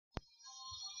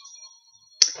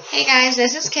Hey guys,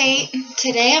 this is Kate.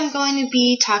 Today I'm going to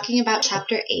be talking about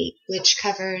Chapter 8, which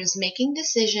covers making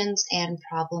decisions and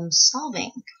problem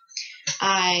solving.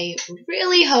 I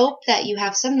really hope that you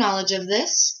have some knowledge of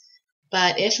this,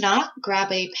 but if not,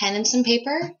 grab a pen and some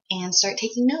paper and start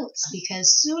taking notes,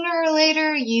 because sooner or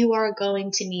later you are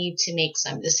going to need to make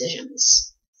some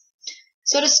decisions.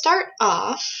 So to start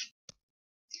off,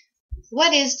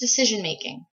 what is decision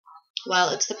making?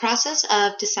 Well, it's the process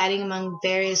of deciding among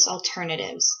various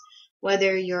alternatives.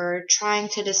 Whether you're trying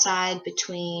to decide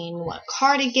between what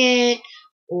car to get,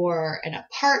 or an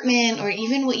apartment, or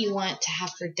even what you want to have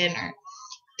for dinner.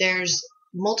 There's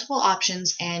multiple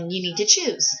options and you need to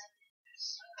choose.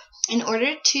 In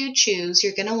order to choose,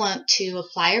 you're going to want to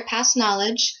apply your past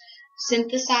knowledge,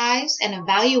 synthesize and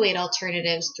evaluate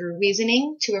alternatives through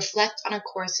reasoning to reflect on a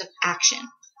course of action.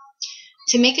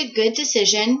 To make a good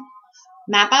decision,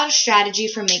 map out a strategy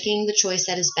for making the choice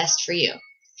that is best for you.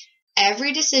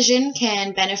 Every decision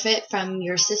can benefit from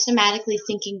your systematically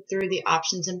thinking through the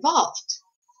options involved,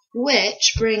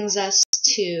 which brings us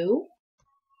to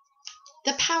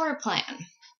the power plan.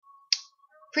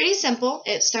 Pretty simple.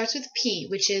 It starts with P,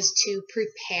 which is to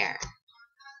prepare.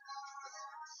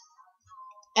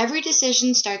 Every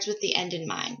decision starts with the end in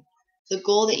mind, the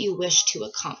goal that you wish to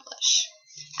accomplish.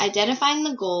 Identifying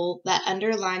the goal that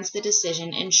underlines the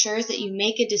decision ensures that you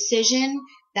make a decision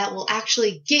that will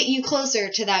actually get you closer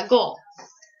to that goal.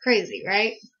 Crazy,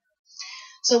 right?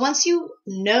 So once you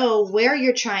know where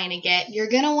you're trying to get, you're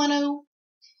going to want to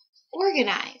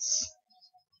organize.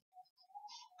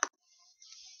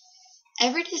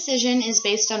 Every decision is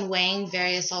based on weighing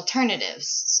various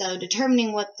alternatives. So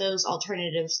determining what those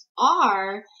alternatives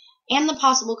are and the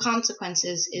possible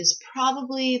consequences is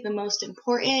probably the most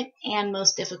important and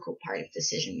most difficult part of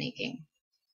decision making.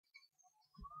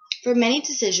 For many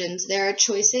decisions, there are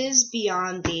choices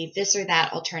beyond the this or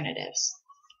that alternatives.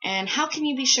 And how can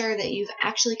you be sure that you've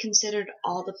actually considered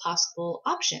all the possible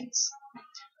options?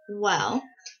 Well,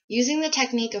 using the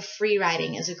technique of free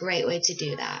writing is a great way to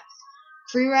do that.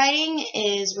 Free writing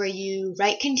is where you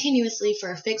write continuously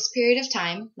for a fixed period of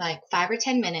time, like 5 or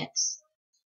 10 minutes,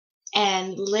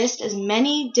 and list as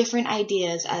many different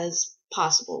ideas as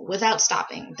possible without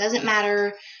stopping. It doesn't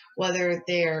matter whether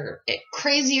they're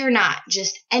crazy or not,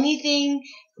 just anything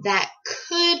that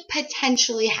could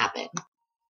potentially happen.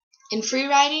 In free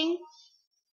writing,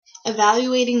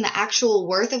 evaluating the actual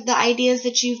worth of the ideas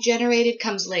that you've generated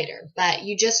comes later, but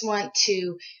you just want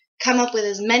to come up with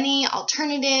as many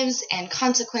alternatives and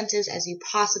consequences as you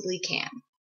possibly can.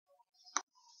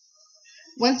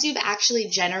 Once you've actually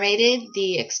generated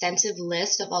the extensive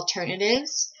list of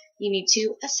alternatives, you need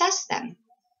to assess them.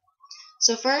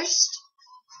 So first,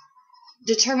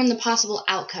 determine the possible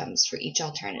outcomes for each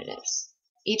alternative,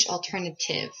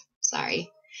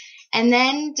 and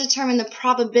then determine the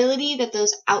probability that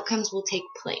those outcomes will take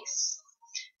place.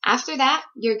 After that,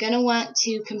 you're going to want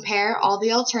to compare all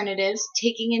the alternatives,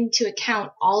 taking into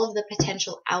account all of the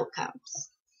potential outcomes.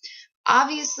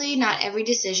 Obviously, not every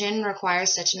decision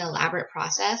requires such an elaborate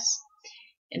process.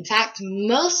 In fact,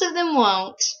 most of them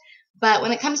won't, but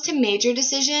when it comes to major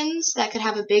decisions that could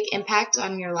have a big impact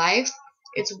on your life,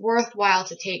 it's worthwhile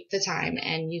to take the time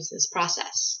and use this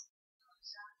process.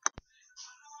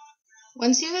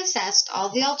 Once you've assessed all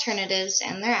the alternatives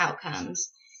and their outcomes,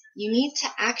 you need to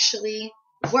actually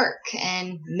work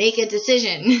and make a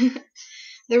decision.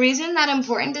 The reason that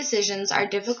important decisions are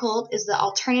difficult is the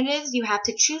alternatives you have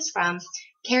to choose from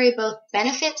carry both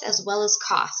benefits as well as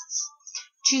costs.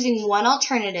 Choosing one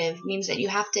alternative means that you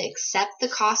have to accept the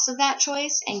cost of that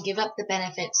choice and give up the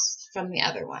benefits from the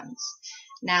other ones.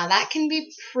 Now, that can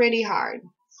be pretty hard.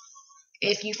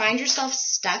 If you find yourself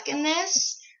stuck in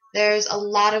this, there's a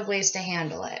lot of ways to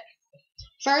handle it.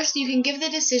 First, you can give the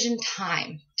decision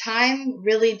time. Time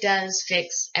really does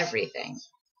fix everything.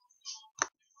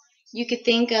 You could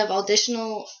think of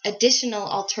additional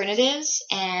alternatives,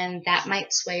 and that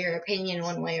might sway your opinion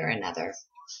one way or another.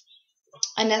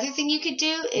 Another thing you could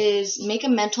do is make a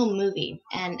mental movie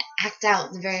and act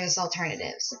out the various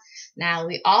alternatives. Now,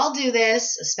 we all do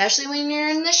this, especially when you're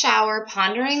in the shower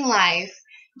pondering life.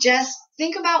 Just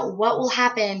think about what will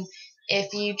happen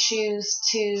if you choose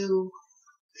to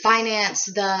finance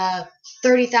the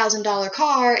 $30,000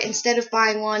 car instead of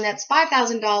buying one that's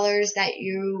 $5,000 that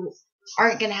you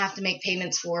aren't going to have to make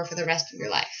payments for the rest of your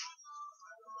life.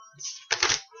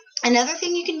 Another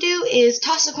thing you can do is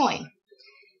toss a coin.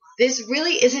 This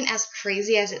really isn't as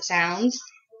crazy as it sounds.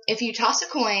 If you toss a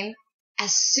coin,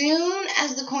 as soon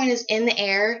as the coin is in the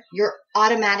air, you're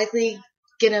automatically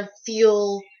going to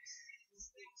feel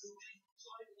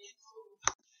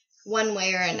one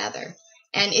way or another.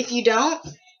 And if you don't,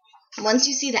 Once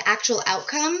you see the actual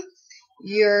outcome,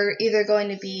 you're either going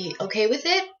to be okay with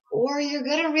it, or you're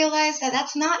going to realize that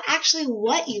that's not actually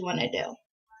what you want to do.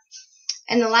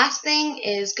 And the last thing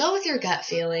is go with your gut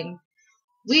feeling.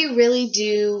 We really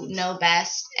do know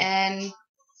best, and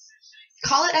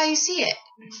call it how you see it.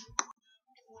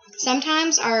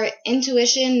 Sometimes our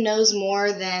intuition knows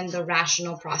more than the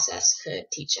rational process could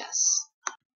teach us.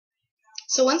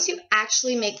 So once you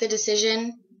actually make the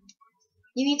decision,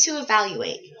 you need to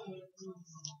evaluate.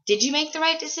 Did you make the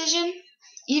right decision?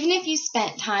 Even if you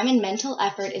spent time and mental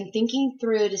effort in thinking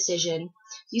through a decision,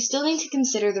 you still need to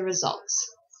consider the results.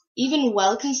 Even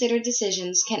well-considered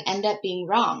decisions can end up being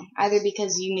wrong, either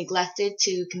because you neglected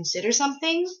to consider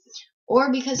something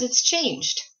or because it's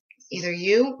changed, either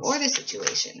you or the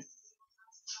situation.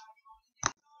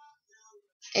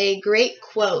 A great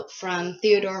quote from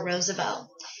Theodore Roosevelt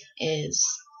is,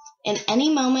 "In any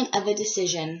moment of a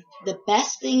decision, the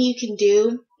best thing you can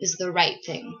do is the right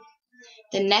thing.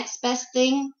 The next best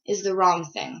thing is the wrong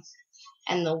thing.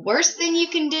 And the worst thing you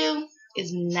can do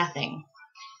is nothing."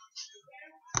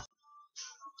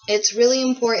 It's really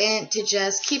important to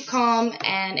just keep calm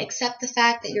and accept the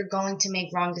fact that you're going to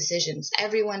make wrong decisions.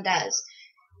 Everyone does.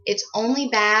 It's only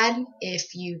bad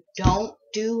if you don't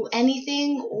do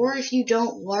anything or if you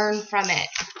don't learn from it.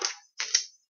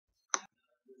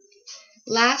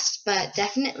 Last but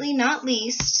definitely not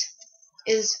least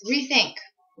is rethink.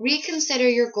 Reconsider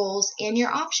your goals and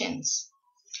your options.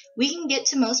 We can get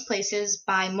to most places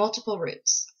by multiple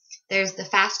routes. There's the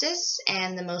fastest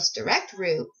and the most direct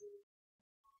route,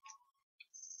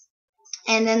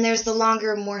 and then there's the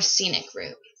longer, more scenic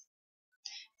route.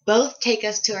 Both take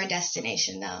us to our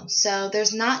destination though, so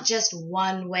there's not just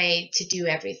one way to do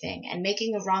everything, and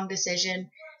making a wrong decision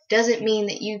doesn't mean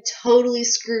that you totally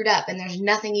screwed up and there's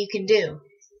nothing you can do.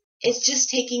 It's just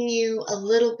taking you a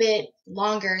little bit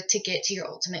longer to get to your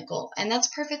ultimate goal, and that's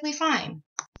perfectly fine.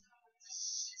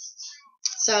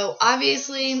 So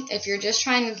obviously, if you're just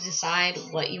trying to decide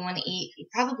what you want to eat, you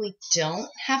probably don't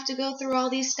have to go through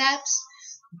all these steps,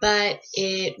 but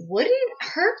it wouldn't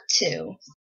hurt to.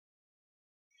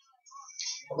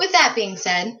 With that being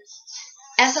said,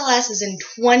 SLS is in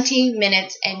 20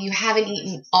 minutes and you haven't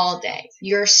eaten all day.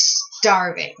 You're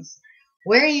starving.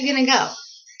 Where are you going to go?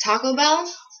 Taco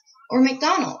Bell or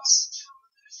McDonald's?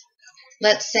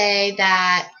 Let's say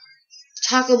that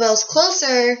Taco Bell's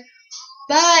closer,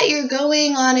 but you're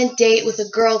going on a date with a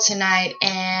girl tonight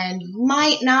and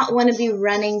might not want to be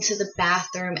running to the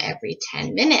bathroom every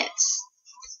 10 minutes.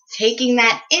 Taking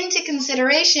that into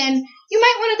consideration, you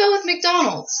might want to go with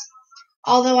McDonald's,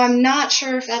 although I'm not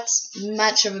sure if that's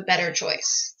much of a better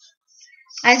choice.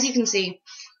 As you can see,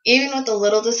 even with the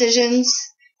little decisions,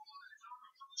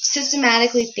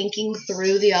 systematically thinking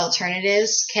through the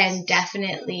alternatives can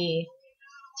definitely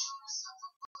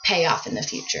pay off in the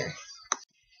future.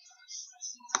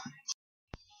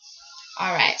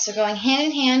 Alright, so going hand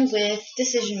in hand with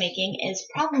decision making is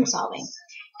problem solving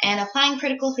and applying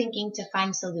critical thinking to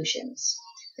find solutions.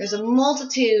 There's a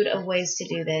multitude of ways to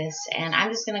do this, and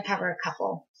I'm just going to cover a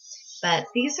couple. But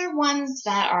these are ones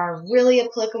that are really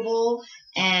applicable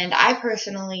and I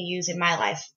personally use in my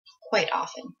life quite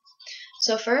often.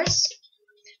 So first,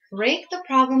 break the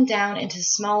problem down into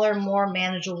smaller, more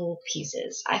manageable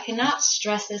pieces. I cannot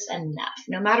stress this enough.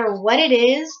 No matter what it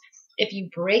is, if you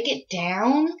break it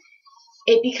down,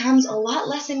 it becomes a lot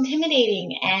less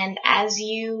intimidating, and as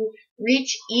you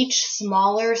reach each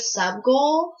smaller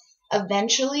sub-goal,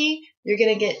 eventually you're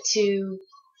going to get to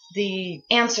the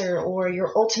answer or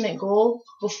your ultimate goal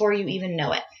before you even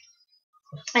know it.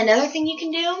 Another thing you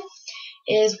can do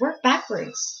is work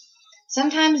backwards.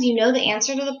 Sometimes you know the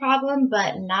answer to the problem,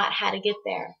 but not how to get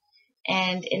there.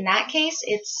 And in that case,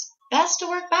 it's best to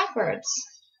work backwards.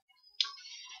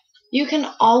 You can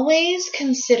always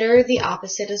consider the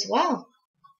opposite as well.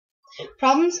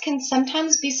 Problems can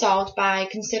sometimes be solved by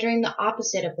considering the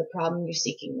opposite of the problem you're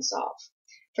seeking to solve.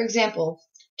 For example,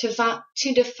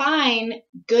 to define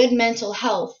good mental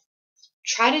health,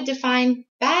 try to define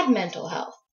bad mental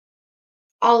health.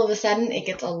 All of a sudden, it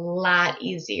gets a lot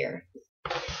easier.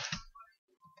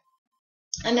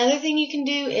 Another thing you can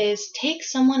do is take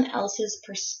someone else's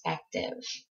perspective.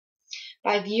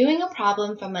 By viewing a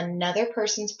problem from another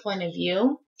person's point of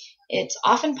view, it's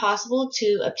often possible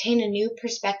to obtain a new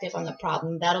perspective on the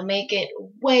problem that'll make it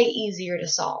way easier to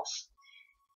solve.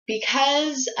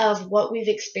 Because of what we've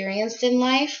experienced in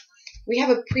life, we have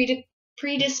a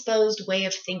predisposed way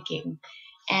of thinking,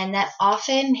 and that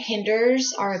often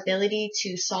hinders our ability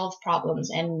to solve problems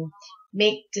and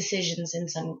make decisions in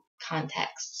some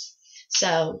contexts.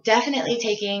 So definitely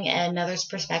taking another's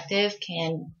perspective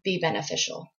can be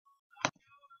beneficial.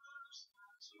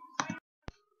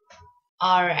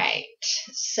 All right,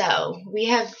 so we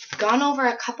have gone over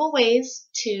a couple ways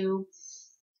to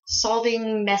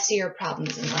solving messier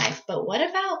problems in life, but what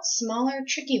about smaller,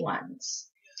 tricky ones?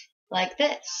 Like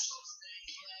this.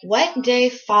 What day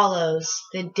follows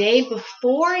the day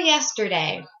before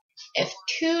yesterday if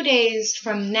 2 days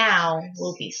from now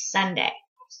will be Sunday?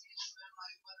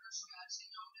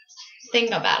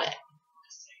 Think about it.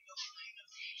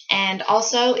 And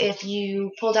also, if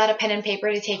you pulled out a pen and paper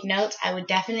to take notes, I would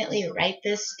definitely write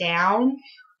this down.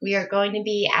 We are going to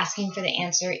be asking for the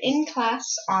answer in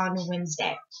class on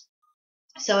Wednesday.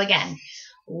 So again,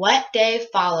 what day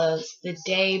follows the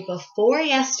day before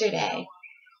yesterday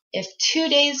if 2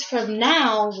 days from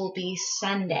now will be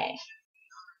Sunday?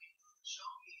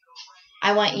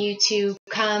 I want you to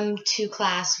come to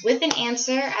class with an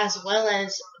answer as well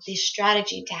as the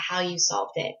strategy to how you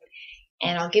solved it.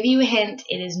 And I'll give you a hint,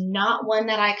 it is not one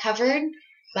that I covered,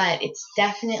 but it's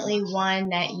definitely one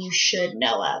that you should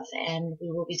know of, and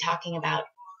we will be talking about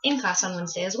in class on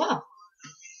Wednesday as well.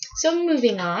 So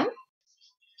moving on.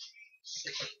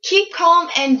 Keep calm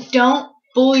and don't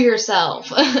fool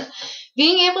yourself.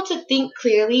 Being able to think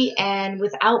clearly and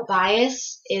without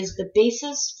bias is the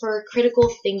basis for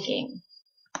critical thinking.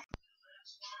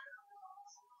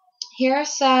 Here are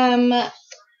some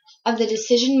of the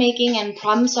decision-making and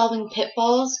problem-solving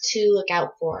pitfalls to look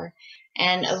out for,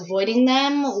 and avoiding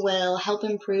them will help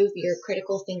improve your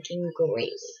critical thinking greatly.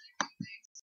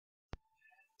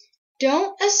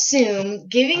 Don't assume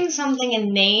giving something a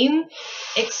name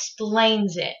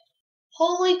explains it.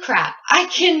 Holy crap, I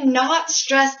cannot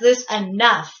stress this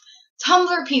enough.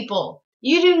 Tumblr people,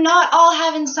 you do not all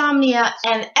have insomnia,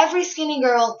 and every skinny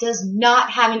girl does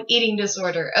not have an eating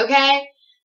disorder, okay?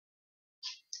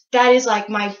 That is like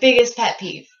my biggest pet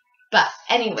peeve. But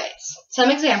anyways,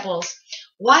 some examples.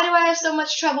 Why do I have so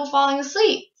much trouble falling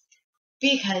asleep?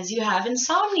 Because you have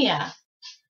insomnia.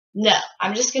 No,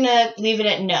 I'm just going to leave it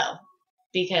at no,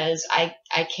 because I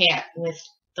can't with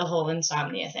the whole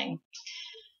insomnia thing.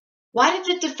 Why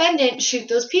did the defendant shoot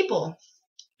those people?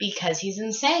 Because he's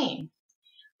insane.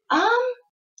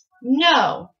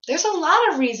 No. There's a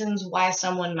lot of reasons why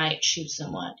someone might shoot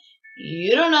someone.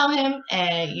 You don't know him,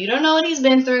 and you don't know what he's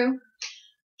been through.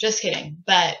 Just kidding.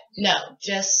 But no,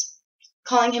 just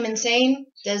calling him insane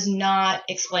does not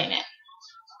explain it.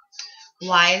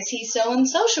 Why is he so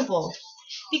unsociable?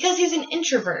 Because he's an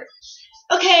introvert.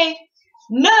 Okay,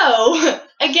 no.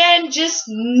 Again, just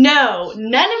no.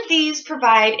 None of these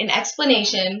provide an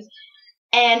explanation,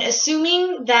 and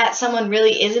assuming that someone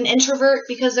really is an introvert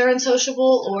because they're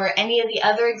unsociable or any of the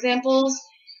other examples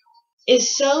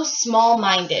is so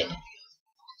small-minded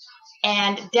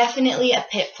and definitely a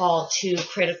pitfall to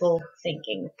critical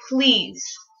thinking. Please,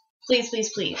 please,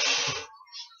 please, please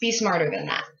be smarter than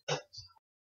that.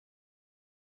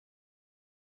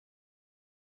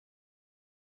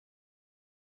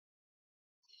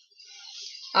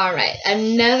 All right,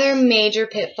 another major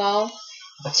pitfall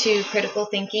to critical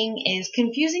thinking is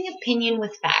confusing opinion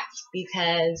with fact,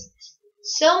 because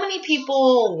so many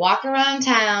people walk around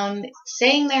town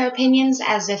saying their opinions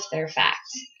as if they're fact,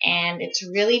 and it's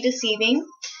really deceiving,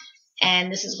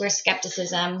 and this is where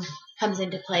skepticism comes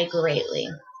into play greatly.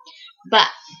 But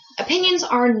opinions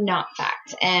are not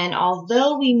fact, and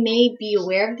although we may be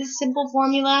aware of this simple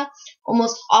formula,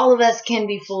 almost all of us can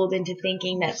be fooled into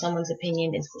thinking that someone's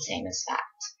opinion is the same as fact.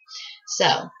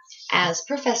 So, as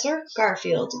Professor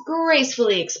Garfield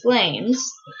gracefully explains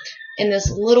in this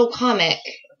little comic,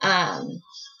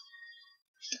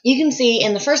 you can see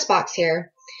in the first box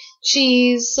here,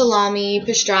 cheese, salami,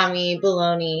 pastrami,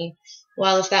 bologna.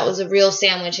 Well, if that was a real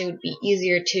sandwich, it would be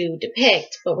easier to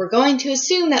depict, but we're going to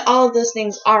assume that all of those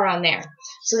things are on there.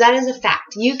 So that is a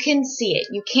fact. You can see it.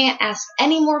 You can't ask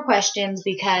any more questions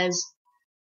because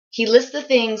he lists the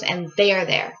things and they are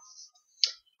there.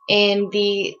 In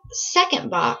the second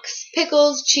box,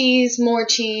 pickles, cheese, more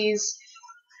cheese.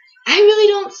 I really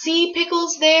don't see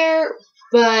pickles there,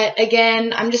 but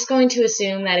again, I'm just going to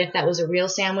assume that if that was a real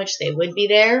sandwich, they would be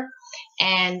there,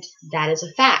 and that is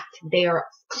a fact. They are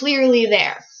clearly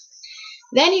there.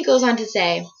 Then he goes on to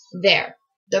say, there,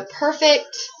 the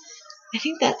perfect, I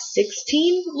think that's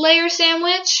 16-layer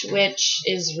sandwich, which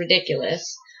is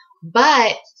ridiculous,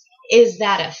 but is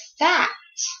that a fact?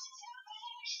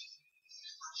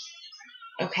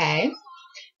 Okay,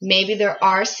 maybe there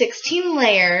are 16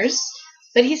 layers,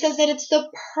 but he says that it's the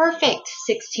perfect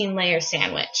 16-layer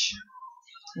sandwich.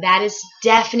 That is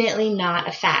definitely not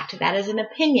a fact. That is an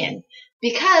opinion,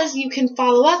 because you can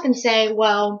follow up and say,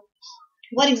 well,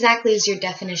 what exactly is your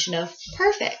definition of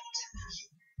perfect?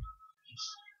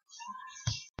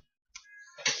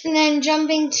 And then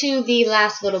jumping to the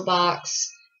last little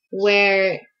box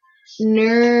where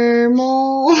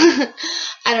normal.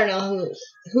 I don't know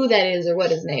who that is or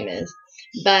what his name is.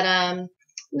 But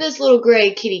this little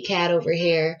gray kitty cat over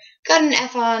here got an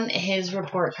F on his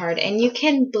report card, and you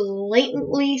can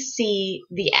blatantly see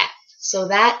the F. So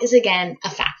that is, again, a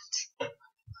fact.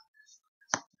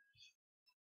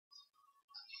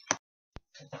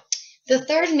 The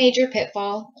third major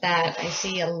pitfall that I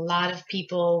see a lot of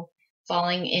people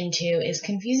falling into is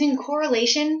confusing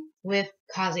correlation with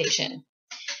causation.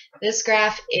 This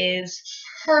graph is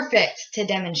perfect to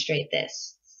demonstrate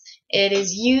this. It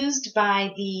is used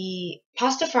by the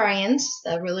Pastafarians,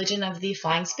 the religion of the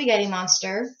flying spaghetti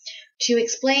monster, to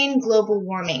explain global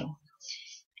warming.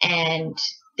 And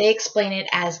they explain it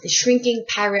as the shrinking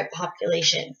pirate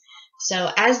population. So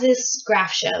as this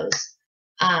graph shows,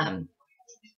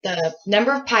 the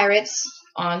number of pirates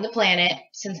on the planet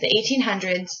since the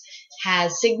 1800s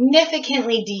has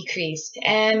significantly decreased,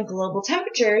 and global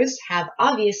temperatures have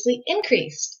obviously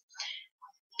increased.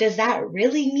 Does that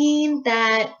really mean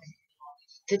that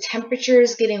the temperature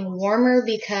is getting warmer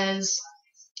because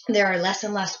there are less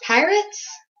and less pirates?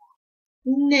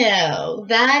 No,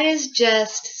 that is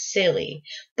just silly.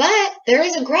 But there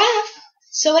is a graph,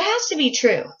 so it has to be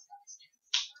true.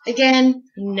 Again,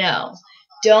 no.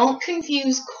 Don't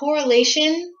confuse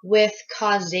correlation with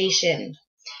causation.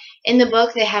 In the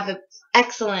book, they have an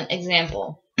excellent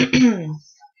example.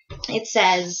 It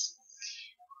says,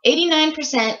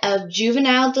 89% of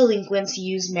juvenile delinquents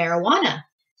use marijuana.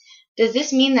 Does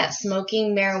this mean that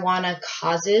smoking marijuana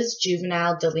causes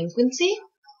juvenile delinquency?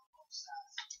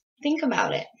 Think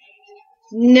about it.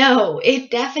 No, it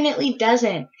definitely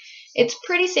doesn't. It's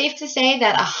pretty safe to say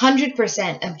that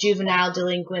 100% of juvenile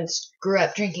delinquents grew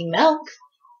up drinking milk.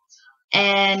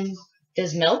 And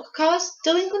does milk cause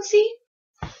delinquency?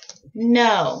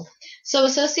 No. So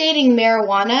associating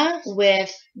marijuana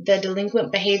with the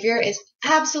delinquent behavior is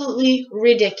absolutely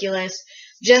ridiculous,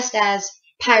 just as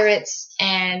pirates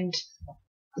and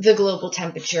the global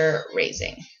temperature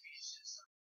raising.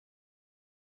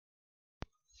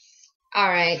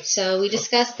 Alright, so we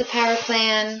discussed the power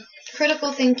plan,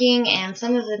 critical thinking, and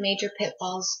some of the major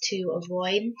pitfalls to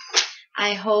avoid.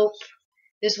 I hope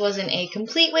this wasn't a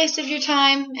complete waste of your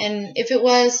time, and if it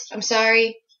was, I'm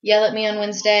sorry. Yell at me on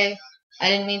Wednesday. I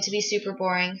didn't mean to be super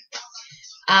boring.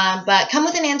 But come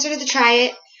with an answer to the try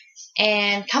it,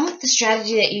 and come with the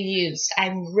strategy that you used.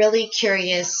 I'm really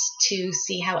curious to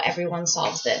see how everyone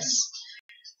solves this.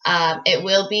 It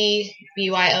will be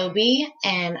BYOB,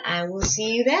 and I will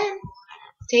see you then.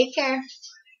 Take care.